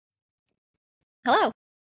Hello.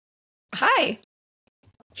 Hi.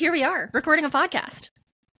 Here we are, recording a podcast.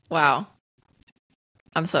 Wow.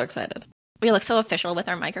 I'm so excited. We look so official with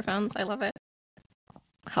our microphones. I love it.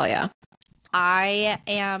 Hell yeah. I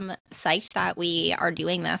am psyched that we are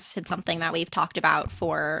doing this. It's something that we've talked about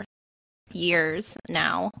for years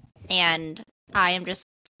now. And I am just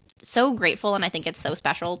so grateful, and I think it's so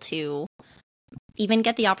special to even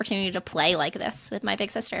get the opportunity to play like this with my big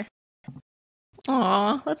sister.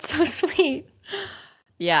 Aw, that's so sweet.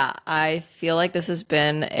 Yeah, I feel like this has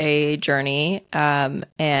been a journey,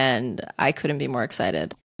 and I couldn't be more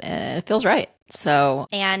excited. And it feels right. So,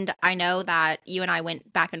 And I know that you and I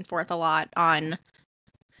went back and forth a lot on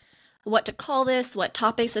what to call this, what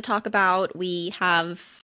topics to talk about. We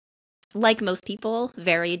have, like most people,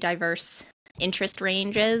 very diverse interest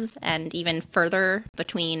ranges and even further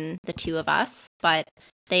between the two of us, but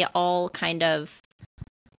they all kind of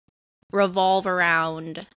revolve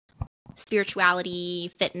around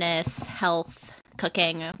spirituality, fitness, health,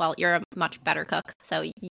 cooking. Well, you're a much better cook, so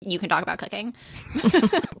you can talk about cooking.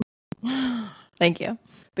 thank you.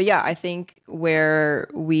 But yeah, I think where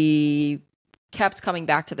we kept coming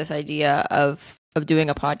back to this idea of doing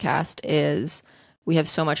a podcast is we have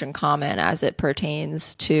so much in common as it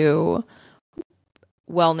pertains to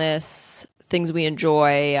wellness, things we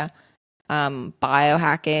enjoy,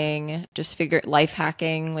 biohacking, life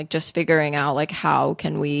hacking, like just figuring out like how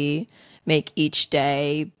can we make each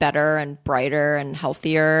day better and brighter and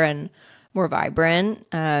healthier and more vibrant.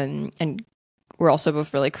 And we're also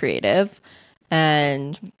both really creative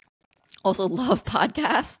and also love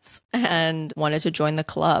podcasts and wanted to join the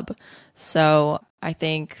club. So I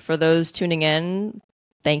think for those tuning in,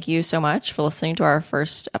 thank you so much for listening to our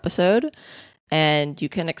first episode. And you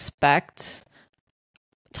can expect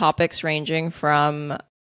topics ranging from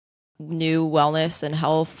new wellness and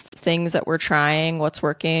health things that we're trying, what's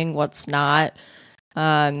working, what's not,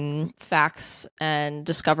 facts and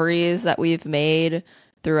discoveries that we've made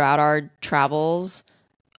throughout our travels,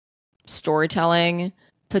 storytelling,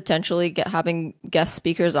 potentially having guest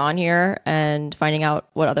speakers on here and finding out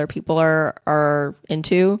what other people are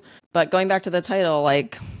into. But going back to the title,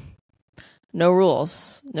 like no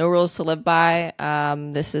rules to live by.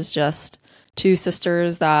 This is just two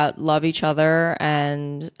sisters that love each other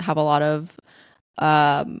and have a lot of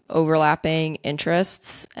overlapping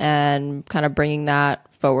interests, and kind of bringing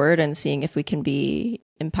that forward and seeing if we can be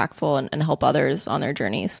impactful and help others on their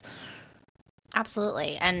journeys.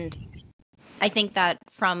 Absolutely. And I think that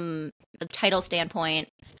from the title standpoint,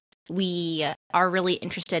 we are really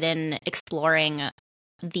interested in exploring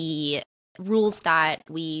the rules that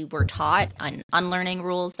we were taught, and unlearning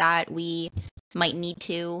rules that we might need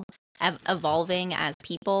to, evolving as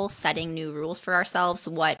people, setting new rules for ourselves,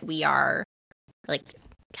 what we are like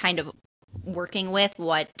kind of working with,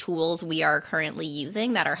 what tools we are currently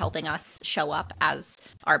using that are helping us show up as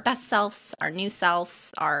our best selves, our new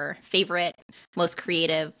selves, our favorite, most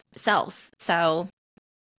creative selves. So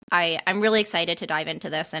I'm really excited to dive into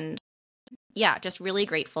this, and yeah, just really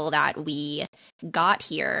grateful that we got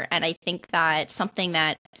here. And I think that something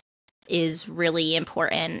that is really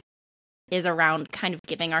important is around kind of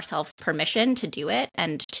giving ourselves permission to do it,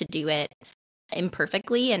 and to do it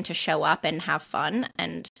imperfectly, and to show up and have fun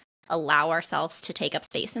and allow ourselves to take up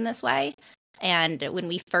space in this way. And when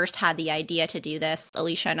we first had the idea to do this,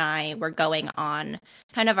 Alicia and I were going on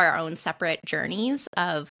kind of our own separate journeys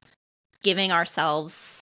of giving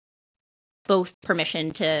ourselves both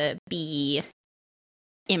permission to be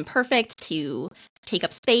imperfect, to take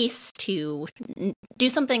up space, to do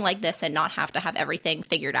something like this and not have to have everything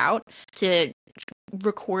figured out, to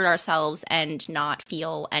record ourselves and not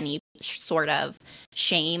feel any sort of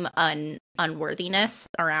shame, unworthiness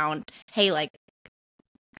around, hey, like,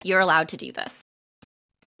 you're allowed to do this.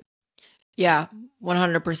 Yeah,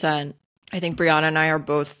 100%. I think Brianna and I are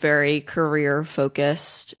both very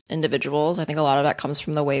career-focused individuals. I think a lot of that comes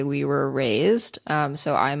from the way we were raised.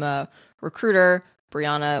 So I'm a recruiter.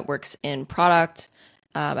 Brianna works in product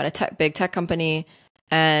at a big tech company.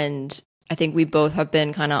 And I think we both have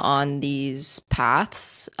been kind of on these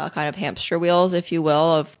paths, kind of hamster wheels, if you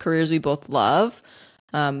will, of careers we both love.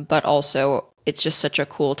 But also, it's just such a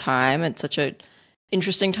cool time. It's such a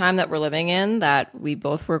interesting time that we're living in, that we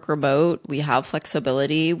both work remote. We have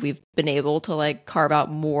flexibility. We've been able to like carve out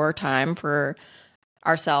more time for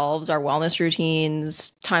ourselves, our wellness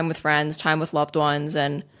routines, time with friends, time with loved ones,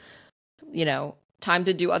 and, you know, time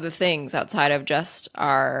to do other things outside of just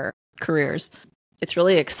our careers. It's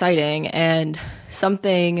really exciting. And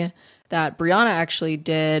something that Brianna actually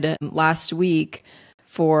did last week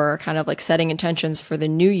for kind of like setting intentions for the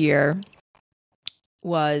new year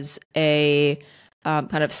was a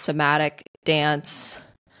kind of somatic dance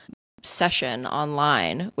session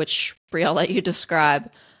online, which Bri, I'll let you describe,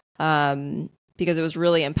 because it was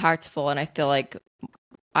really impactful. And I feel like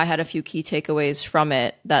I had a few key takeaways from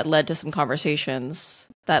it that led to some conversations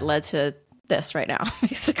that led to this right now,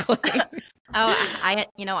 basically. I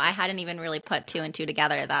hadn't even really put two and two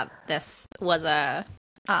together that this was a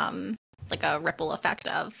like a ripple effect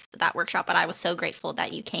of that workshop, but I was so grateful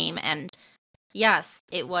that you came. And yes,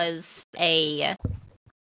 it was a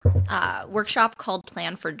workshop called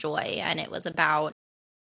Plan for Joy, and it was about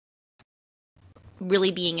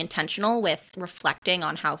really being intentional with reflecting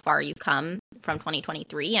on how far you've come from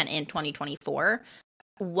 2023 and in 2024,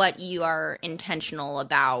 what you are intentional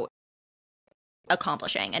about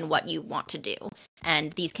accomplishing and what you want to do.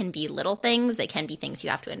 And these can be little things, they can be things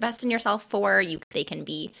you have to invest in yourself for, they can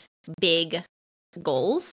be big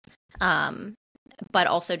goals, but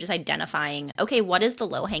also just identifying, okay, what is the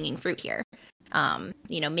low-hanging fruit here?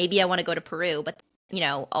 Maybe I want to go to Peru, but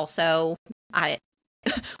also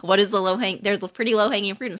what is the there's a pretty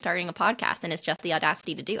low-hanging fruit in starting a podcast, and it's just the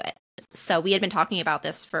audacity to do it. So we had been talking about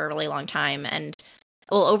this for a really long time, and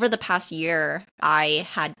over the past year, I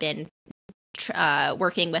had been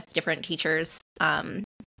working with different teachers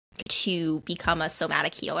to become a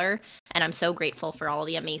somatic healer, and I'm so grateful for all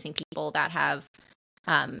the amazing people that have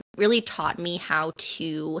really taught me how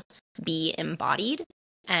to be embodied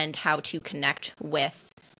and how to connect with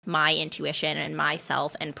my intuition and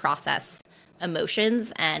myself and process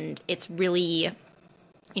emotions. And it's really,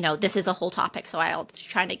 this is a whole topic, so I'll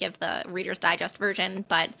try to give the Reader's Digest version,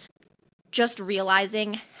 but just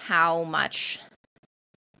realizing how much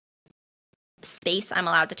space I'm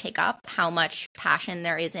allowed to take up, how much passion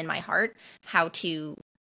there is in my heart, how to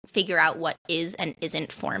figure out what is and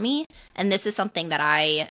isn't for me. And this is something that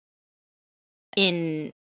I,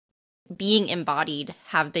 in being embodied,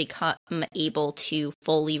 have become able to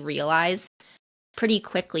fully realize pretty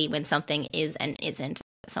quickly when something is and isn't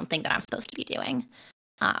something that I'm supposed to be doing.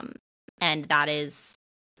 And that is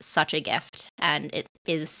such a gift. And it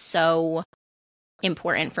is so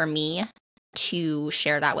important for me to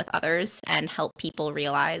share that with others and help people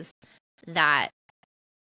realize that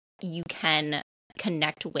you can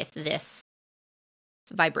connect with this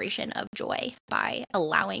vibration of joy by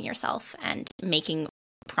allowing yourself and making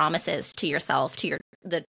promises to yourself, to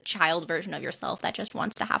the child version of yourself that just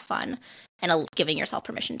wants to have fun, and giving yourself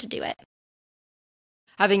permission to do it.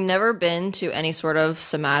 Having never been to any sort of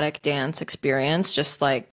somatic dance experience, just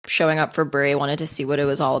like showing up for Bri, wanted to see what it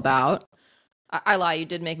was all about. I lie, you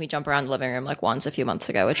did make me jump around the living room like once a few months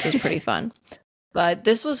ago, which was pretty fun. But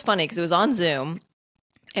this was funny because it was on Zoom,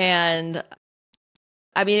 and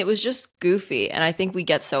I mean, it was just goofy. And I think we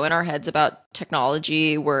get so in our heads about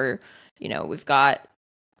technology where, we've got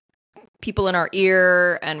people in our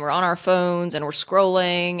ear and we're on our phones and we're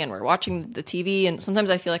scrolling and we're watching the TV. And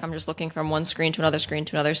sometimes I feel like I'm just looking from one screen to another screen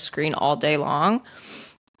to another screen all day long.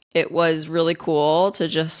 It was really cool to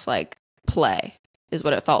just like play, is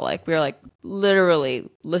what it felt like. We were like literally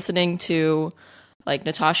listening to like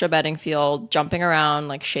Natasha Bedingfield jumping around,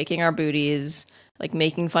 like shaking our booties, like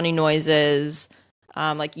making funny noises,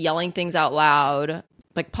 like yelling things out loud,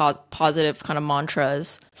 like positive kind of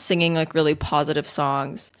mantras, singing like really positive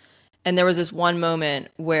songs. And there was this one moment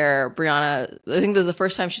where Brianna, I think this was the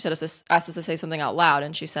first time she asked us to say something out loud,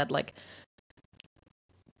 and she said like,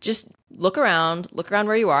 just look around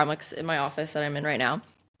where you are. I'm like in my office that I'm in right now,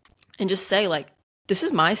 and just say like, this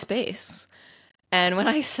is my space. And when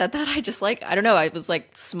I said that, I just like, I don't know, I was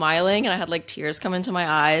like smiling and I had like tears come into my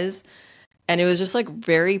eyes. And it was just like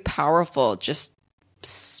very powerful, just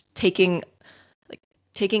taking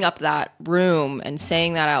up that room and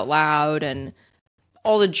saying that out loud, and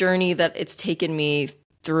all the journey that it's taken me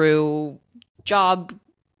through job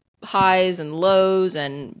highs and lows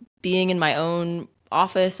and being in my own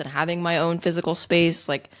office and having my own physical space.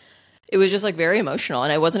 Like it was just like very emotional,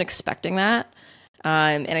 and I wasn't expecting that.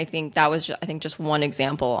 And I think that was just one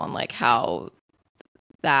example on like how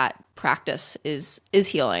that practice is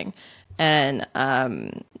healing. And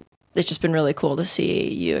it's just been really cool to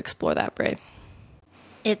see you explore that, Bri.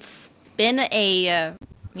 It's been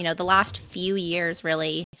the last few years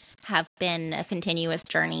really have been a continuous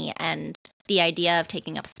journey, and the idea of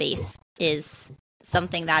taking up space is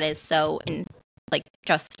something that is so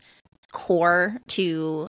just core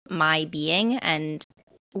to my being and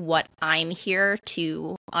what I'm here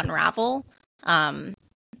to unravel.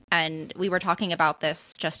 And we were talking about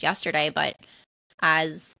this just yesterday, but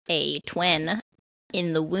as a twin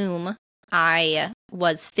in the womb, I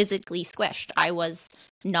was physically squished. I was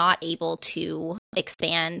not able to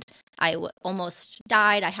expand. I almost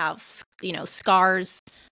died. I have, scars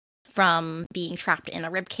from being trapped in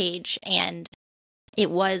a rib cage, and it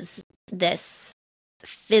was this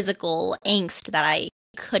physical angst that I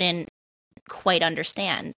couldn't quite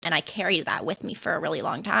understand, and I carried that with me for a really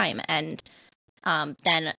long time. And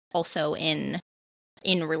then also in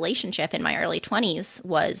relationship in my early 20s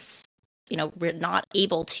was, not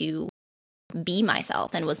able to be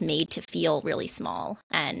myself and was made to feel really small.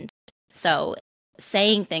 And so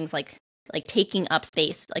saying things like taking up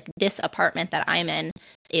space, like this apartment that I'm in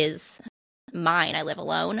is mine. I live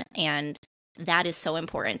alone, and that is so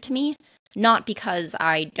important to me. Not because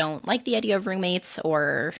I don't like the idea of roommates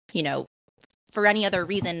or, for any other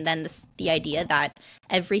reason than the idea that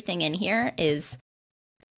everything in here is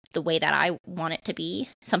the way that I want it to be,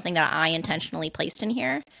 something that I intentionally placed in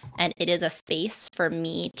here. And it is a space for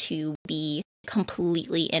me to be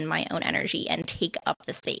completely in my own energy and take up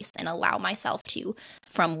the space and allow myself to,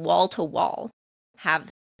 from wall to wall, have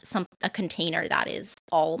a container that is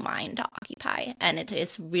all mine to occupy. And it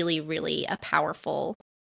is really, really a powerful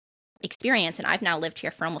experience. And I've now lived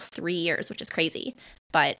here for almost 3 years, which is crazy.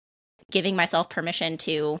 But giving myself permission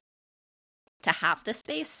to have this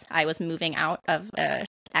space, I was moving out of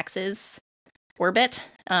ex's orbit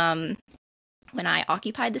when I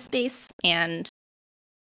occupied the space. And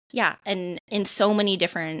yeah, and in so many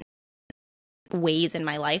different ways in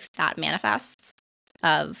my life that manifests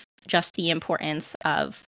of just the importance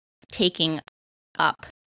of taking up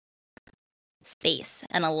space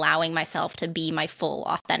and allowing myself to be my full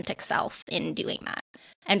authentic self in doing that,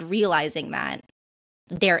 and realizing that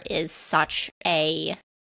there is such a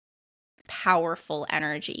powerful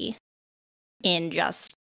energy in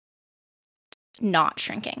just not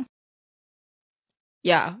shrinking.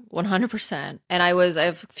 Yeah, 100%. And I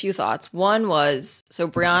have a few thoughts. One was, so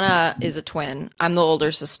Brianna is a twin. I'm the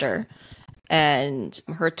older sister. And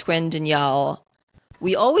her twin, Danielle,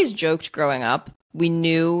 we always joked growing up. We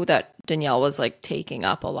knew that Danielle was like taking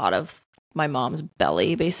up a lot of my mom's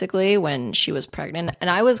belly, basically, when she was pregnant. And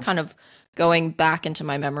I was kind of going back into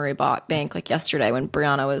my memory bank like yesterday when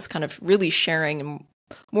Brianna was kind of really sharing in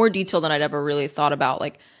more detail than I'd ever really thought about,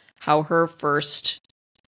 like how her first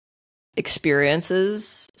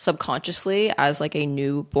experiences subconsciously as like a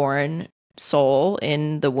newborn soul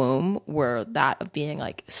in the womb were that of being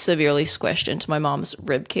like severely squished into my mom's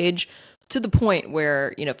rib cage, to the point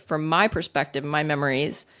where, from my perspective, my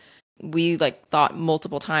memories, we like thought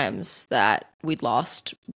multiple times that we'd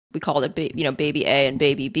lost. We called it baby A and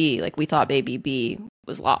baby B. Like we thought baby B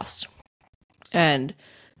was lost. And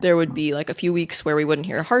there would be like a few weeks where we wouldn't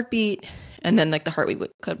hear a heartbeat, and then like the heartbeat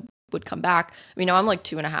would come back. I mean, now I'm like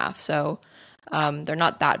 2.5, so they're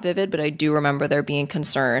not that vivid, but I do remember there being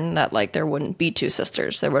concern that like there wouldn't be two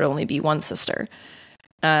sisters, there would only be one sister.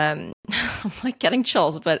 I'm like getting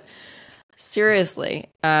chills, but seriously,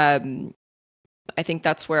 I think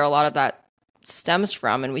that's where a lot of that stems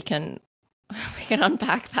from, and we can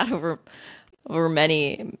unpack that over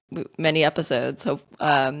many episodes. So,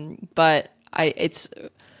 but I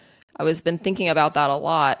was been thinking about that a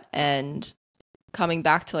lot, and coming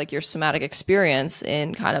back to like your somatic experience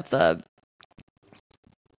in kind of the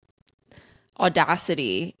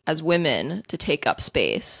audacity as women to take up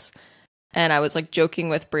space. And I was like joking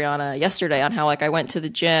with Brianna yesterday on how like I went to the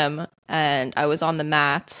gym and I was on the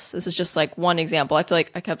mats. This is just like one example. I feel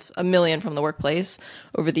like I have a million from the workplace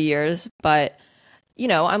over the years, but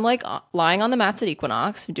I'm like lying on the mats at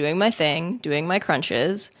Equinox, doing my thing, doing my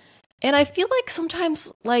crunches. And I feel like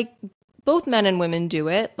sometimes like both men and women do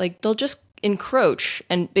it. Like they'll just encroach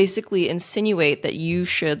and basically insinuate that you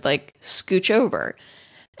should like scooch over.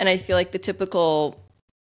 And I feel like the typical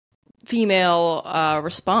female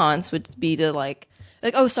response would be to like,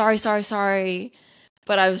 oh, sorry.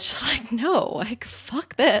 But I was just like, no, like,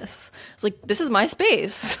 fuck this. It's like, this is my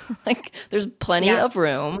space. Like, there's plenty of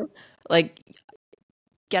room. Like,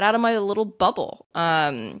 get out of my little bubble.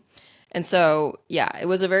 And so, yeah, it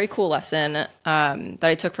was a very cool lesson that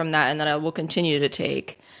I took from that and that I will continue to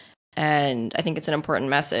take. And I think it's an important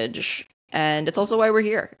message. And it's also why we're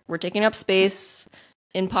here. We're taking up space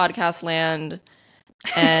in podcast land.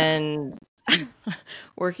 And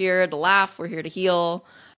we're here to laugh. We're here to heal,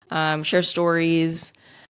 share stories.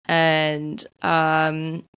 And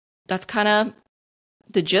that's kind of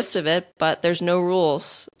the gist of it. But there's no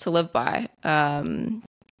rules to live by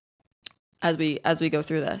as we go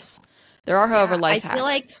through this. There are, however, life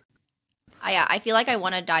hacks. I feel like I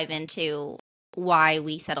want to dive into why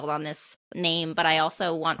we settled on this name, but I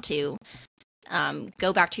also want to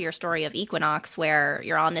go back to your story of Equinox, where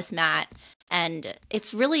you're on this mat, and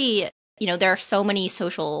it's really, there are so many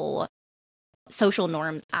social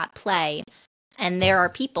norms at play, And there are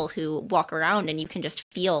people who walk around and you can just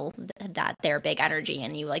feel that they're big energy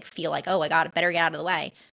and you like feel like, oh, I got it, better get out of the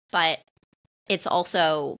way. But it's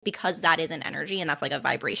also because that is an energy and that's like a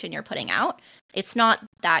vibration you're putting out. It's not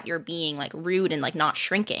that you're being like rude and like not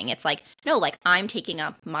shrinking. It's like, no, like I'm taking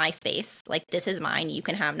up my space. Like this is mine. You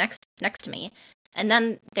can have next to me. And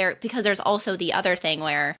then because there's also the other thing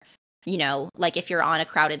where, you know, like if you're on a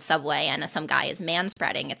crowded subway and some guy is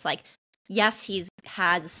manspreading, it's like, yes, he's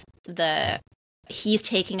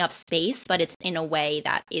taking up space, but it's in a way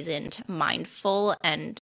that isn't mindful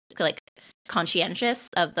and like conscientious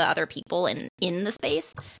of the other people in the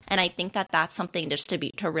space. And I think that that's something just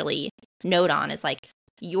to really note on is like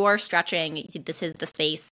you're stretching, this is the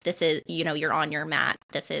space, this is, you know, you're on your mat,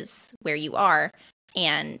 this is where you are.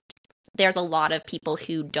 And there's a lot of people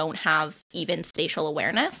who don't have even spatial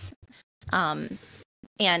awareness.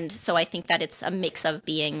 And so I think that it's a mix of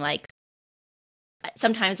being like,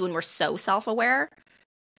 sometimes when we're so self-aware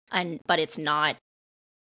but it's not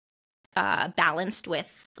balanced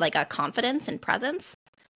with like a confidence and presence,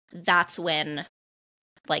 that's when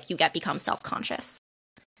like you become self-conscious,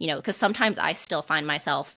 you know, because sometimes I still find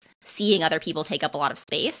myself seeing other people take up a lot of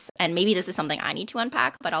space, and maybe this is something I need to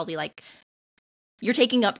unpack, but I'll be like, you're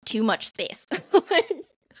taking up too much space.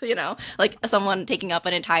 You know, like someone taking up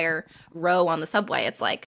an entire row on the subway, it's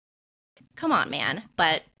like, come on, man.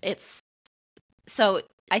 But so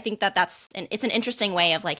I think that it's an interesting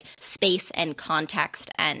way of like space and context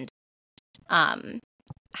and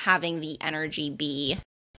having the energy be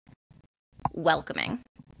welcoming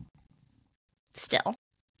still.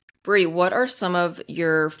 Bri, what are some of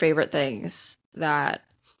your favorite things that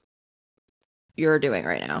you're doing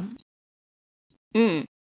right now?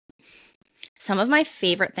 Some of my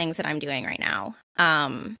favorite things that I'm doing right now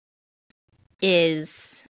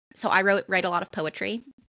is, so I write a lot of poetry,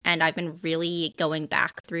 and I've been really going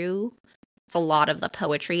back through a lot of the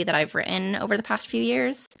poetry that I've written over the past few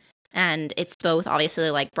years. And it's both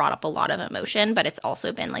obviously like brought up a lot of emotion, but it's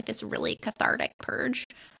also been like this really cathartic purge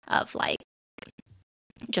of like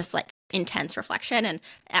just like intense reflection. And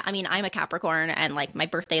I mean, I'm a Capricorn and like my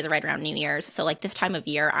birthday is right around New Year's. So like this time of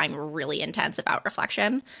year, I'm really intense about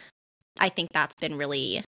reflection. I think that's been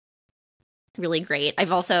really, really great.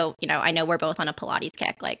 I've also, you know, I know we're both on a Pilates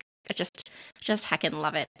kick. Like I just heckin'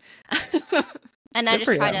 love it. And I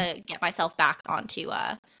just try to get myself back onto,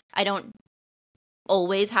 I don't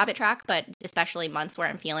always habit track, but especially months where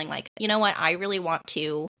I'm feeling like, you know what, I really want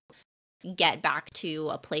to get back to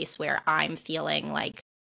a place where I'm feeling like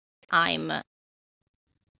I'm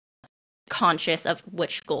conscious of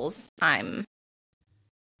which goals I'm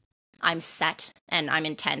set and I'm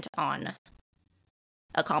intent on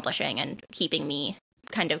accomplishing and keeping me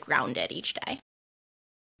kind of grounded each day.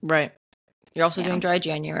 Right. You're also doing Dry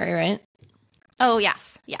January, right? Oh,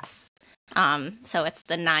 yes. So it's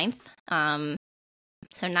the 9th.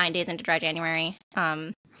 So 9 days into Dry January.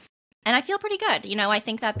 And I feel pretty good. You know, I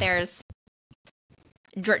think that there's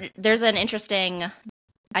an interesting,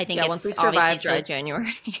 I think it's once we survive Dry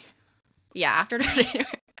January. Yeah, after Dry January.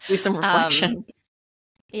 Do some reflection.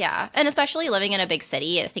 Yeah, and especially living in a big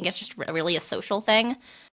city, I think it's just really a social thing.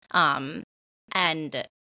 And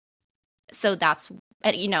so that's,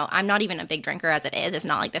 you know, I'm not even a big drinker as it is. It's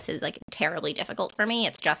not like this is like terribly difficult for me.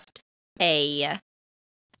 It's just a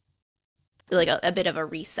bit of a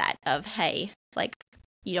reset of, hey, like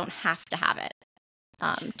you don't have to have it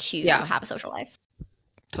to have a social life.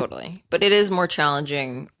 Totally. But it is more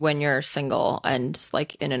challenging when you're single and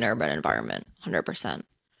like in an urban environment, 100%.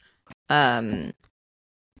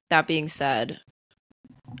 That being said,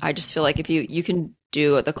 I just feel like if you can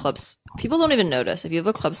do at the clubs, people don't even notice. If you have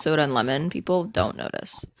a club soda and lemon, people don't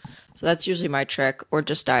notice. So that's usually my trick, or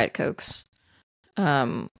just Diet Cokes.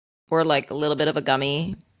 Or like a little bit of a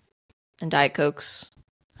gummy and Diet Cokes.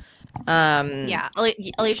 Yeah,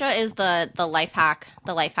 Alicia is the life hack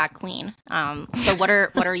queen. So what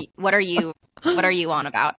are you on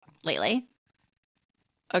about lately?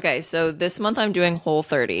 Okay, so this month I'm doing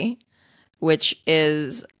Whole30, which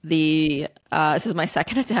is this is my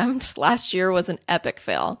second attempt. Last year was an epic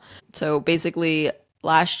fail. So basically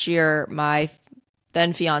last year my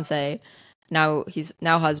then fiance, he's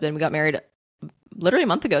now husband, we got married literally a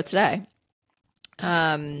month ago today.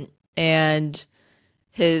 And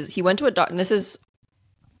he went to a doctor, and this is,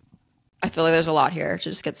 I feel like there's a lot here to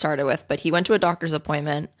just get started with, but he went to a doctor's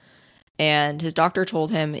appointment and his doctor told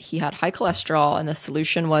him he had high cholesterol and the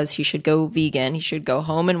solution was he should go vegan. He should go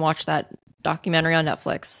home and watch that documentary on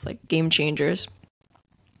Netflix, like Game Changers.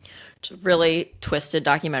 It's a really twisted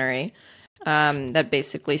documentary that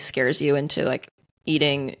basically scares you into like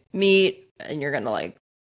eating meat and you're gonna like,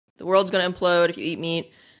 the world's gonna implode if you eat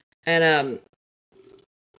meat. And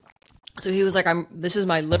So he was like, this is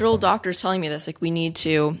my literal doctor's telling me this. Like, we need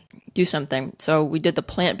to do something. So we did the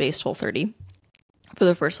plant-based Whole30 for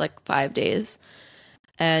the first like 5 days.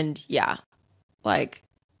 And yeah, like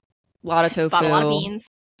a lot of tofu, Bought a lot of beans.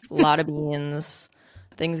 a lot of beans.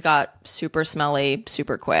 Things got super smelly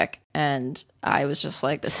super quick. And I was just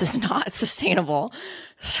like, this is not sustainable.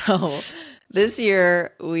 So this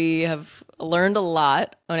year we have learned a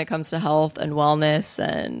lot when it comes to health and wellness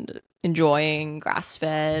and enjoying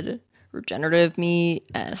grass-fed regenerative meat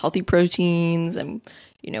and healthy proteins. And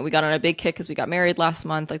we got on a big kick because we got married last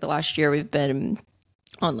month. Like the last year we've been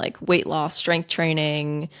on like weight loss, strength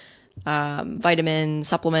training, vitamins,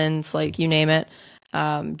 supplements, like you name it,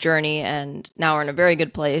 journey. And now we're in a very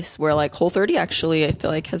good place where like Whole30 actually I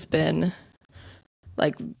feel like has been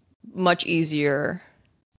like much easier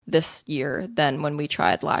this year than when we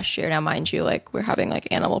tried last year. Now, mind you, like we're having like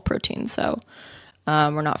animal protein, so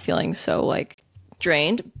we're not feeling so like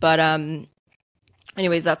drained. But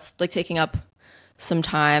anyways, that's like taking up some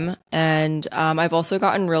time. And I've also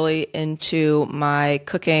gotten really into my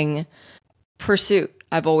cooking pursuit.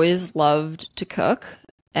 I've always loved to cook,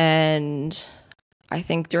 and I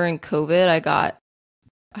think during COVID I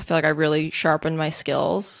feel like I really sharpened my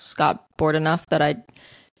skills, got bored enough that I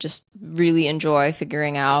just really enjoy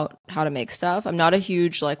figuring out how to make stuff. I'm not a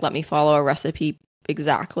huge like let me follow a recipe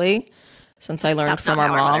exactly, since I learned That's from not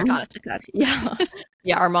our how our mother mom. taught us to cook. Yeah.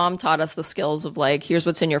 Yeah, our mom taught us the skills of like, here's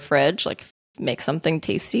what's in your fridge, like make something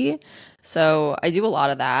tasty. So I do a lot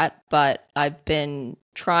of that, but I've been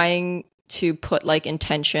trying to put like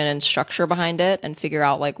intention and structure behind it and figure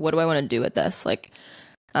out like, what do I want to do with this? Like,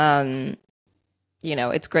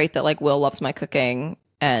 it's great that like Will loves my cooking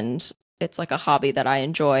and it's like a hobby that I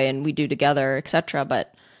enjoy and we do together, etc.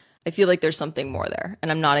 But I feel like there's something more there,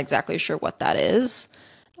 and I'm not exactly sure what that is.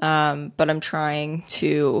 But I'm trying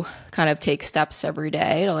to kind of take steps every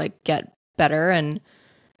day to like get better and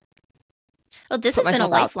Well, this put has been a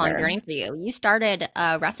myself out lifelong there. journey for you. You started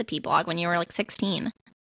a recipe blog when you were like 16.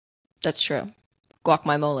 That's true.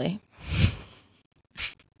 Guacamole.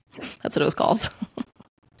 That's what it was called.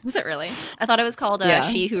 Was it really? I thought it was called Yeah.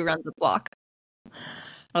 She Who Runs the Guac.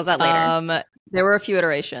 Was that later? There were a few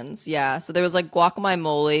iterations. Yeah. So there was like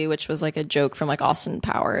Guacamole, which was like a joke from like Austin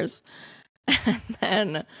Powers. And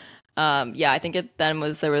then I think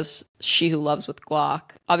there was She Who Loves with Guac.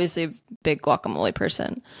 Obviously a big guacamole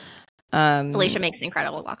person. Alicia makes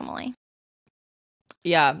incredible guacamole.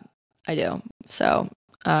 Yeah, I do. So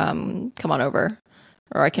come on over,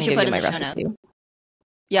 or I can give you my recipe.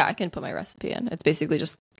 Yeah, I can put my recipe in. It's basically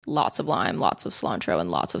just lots of lime, lots of cilantro, and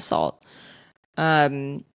lots of salt.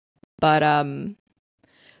 But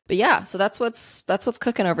yeah, so that's what's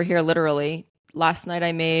cooking over here, literally. Last night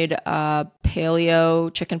I made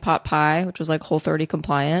paleo chicken pot pie, which was like Whole30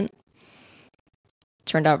 compliant.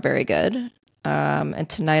 Turned out very good. And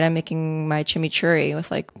tonight I'm making my chimichurri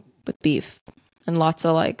with beef and lots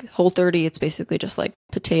of like Whole30. It's basically just like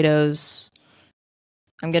potatoes.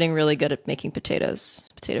 I'm getting really good at making potatoes,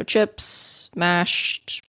 potato chips,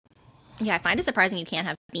 mashed. Yeah, I find it surprising you can't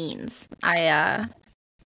have beans. I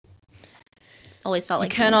always felt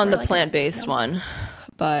like you can on the plant-based one,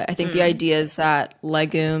 but I think the idea is that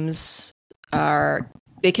legumes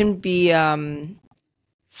they can be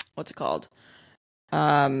what's it called?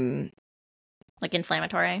 Like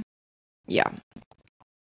inflammatory. Yeah.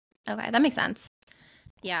 Okay, that makes sense.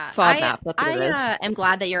 Yeah, FODMAP, that's what it is. I am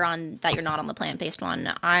glad that you're not on the plant-based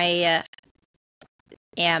one. I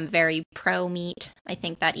am very pro meat. I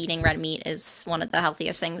think that eating red meat is one of the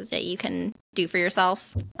healthiest things that you can do for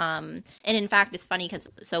yourself. And in fact, it's funny because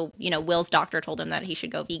Will's doctor told him that he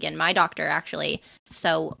should go vegan. My doctor actually.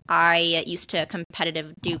 So I used to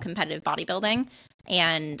do competitive bodybuilding,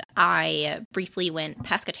 and I briefly went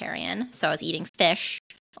pescatarian. So I was eating fish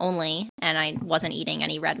only, and I wasn't eating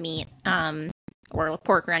any red meat or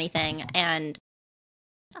pork or anything. And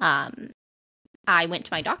I went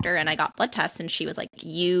to my doctor and I got blood tests, and she was like,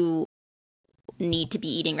 you need to be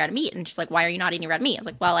eating red meat. And she's like, why are you not eating red meat? I was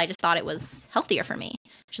like, well, I just thought it was healthier for me.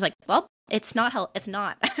 She's like, well, it's not it's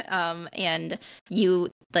not. And you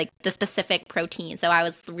like the specific protein. So I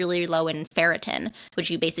was really low in ferritin, which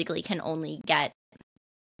you basically can only get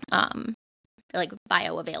like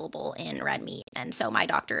bioavailable in red meat. And so my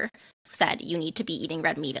doctor said you need to be eating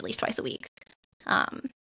red meat at least twice a week.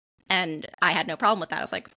 And I had no problem with that. I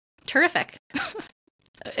was like, terrific.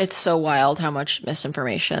 It's so wild how much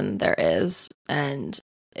misinformation there is. And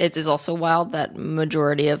it is also wild that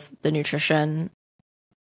majority of the nutrition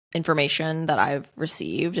information that I've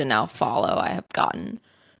received and now follow, I have gotten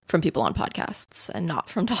from people on podcasts and not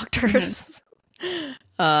from doctors.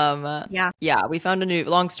 Yeah. Yeah, we found a new,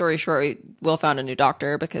 long story short, Will found a new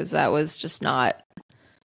doctor because that was just not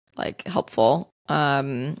like helpful.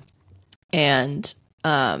 And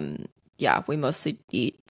yeah, we mostly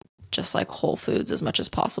eat just like whole foods as much as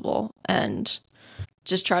possible and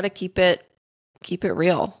just try to keep it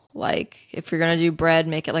real. Like if you're gonna do bread,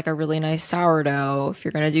 make it like a really nice sourdough. If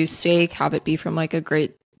you're gonna do steak, have it be from like a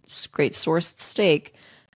great sourced steak,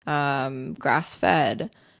 grass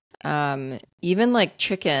fed. Even like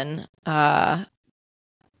chicken, I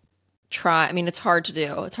mean, it's hard to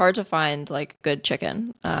do. It's hard to find like good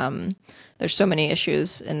chicken. There's so many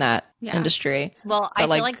issues in that Yeah. industry. Well, I But feel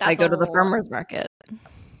like like I that's a go to the whole farmer's market.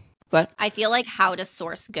 What? I feel like how to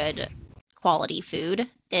source good quality food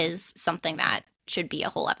is something that should be a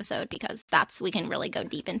whole episode because we can really go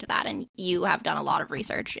deep into that and you have done a lot of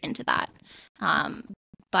research into that.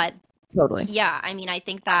 But Totally. yeah, I mean, I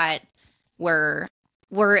think that we're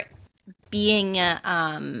we're being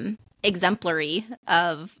exemplary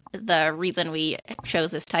of the reason we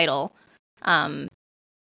chose this title,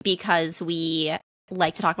 because we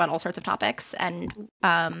like to talk about all sorts of topics and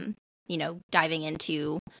diving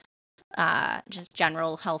into just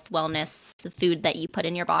general health, wellness, the food that you put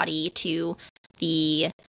in your body, to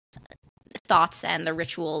the thoughts and the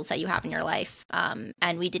rituals that you have in your life.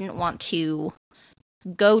 And we didn't want to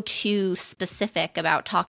go too specific about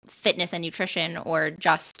fitness and nutrition or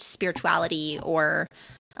just spirituality or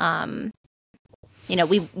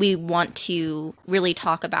we want to really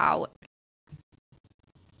talk about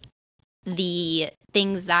the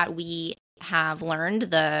things that we have learned,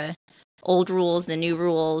 the old rules, the new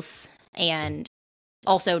rules, and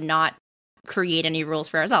also not create any rules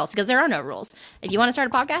for ourselves because there are no rules. If you want to start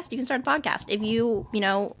a podcast, you can start a podcast. If you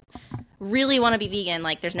really want to be vegan,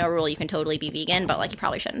 like there's no rule you can totally be vegan, but like you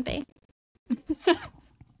probably shouldn't be.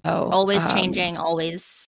 Always changing,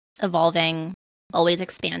 always evolving, always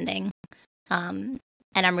expanding. And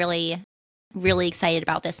I'm really, really excited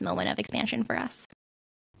about this moment of expansion for us.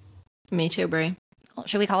 Me too, Bri.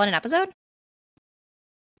 Should we call it an episode?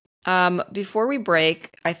 Before we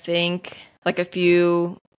break, I think like a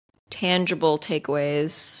few tangible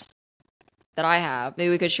takeaways that I have. Maybe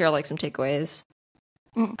we could share like some takeaways.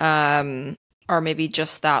 Or maybe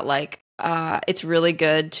just that like it's really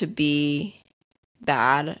good to be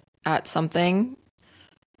bad at something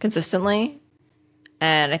consistently.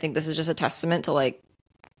 And I think this is just a testament to like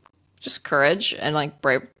just courage and like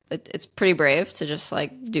brave. It's pretty brave to just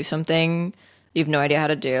like do something you have no idea how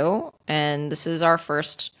to do. And this is our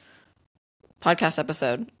first podcast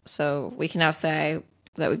episode. So we can now say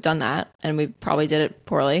that we've done that and we probably did it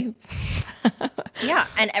poorly. Yeah.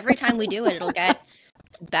 And every time we do it, it'll get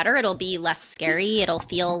better. It'll be less scary. It'll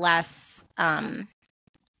feel less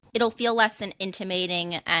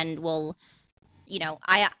intimidating and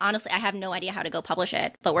I honestly have no idea how to go publish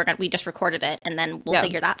it, but we just recorded it and then we'll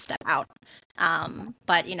figure that step out.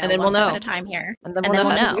 But and then one we'll step know. at a time here. And then we'll know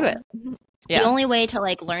how to do it. Yeah. The only way to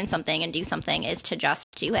like learn something and do something is to just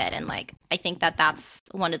do it. And like, I think that that's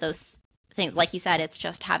one of those things, like you said, it's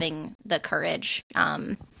just having the courage,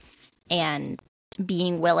 and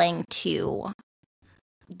being willing to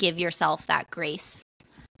give yourself that grace,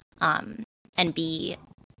 and be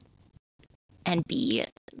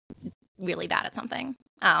really bad at something.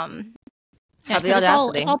 Have the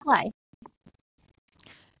audacity. It's all play.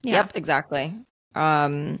 Yeah. Yep, exactly.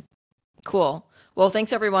 Cool. Well,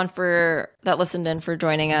 thanks everyone that listened in for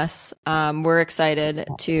joining us. We're excited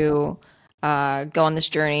to go on this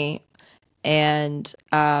journey, and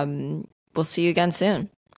we'll see you again soon.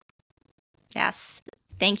 Yes.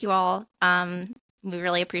 Thank you all. We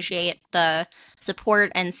really appreciate the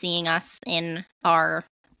support and seeing us in our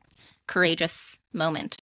courageous moment.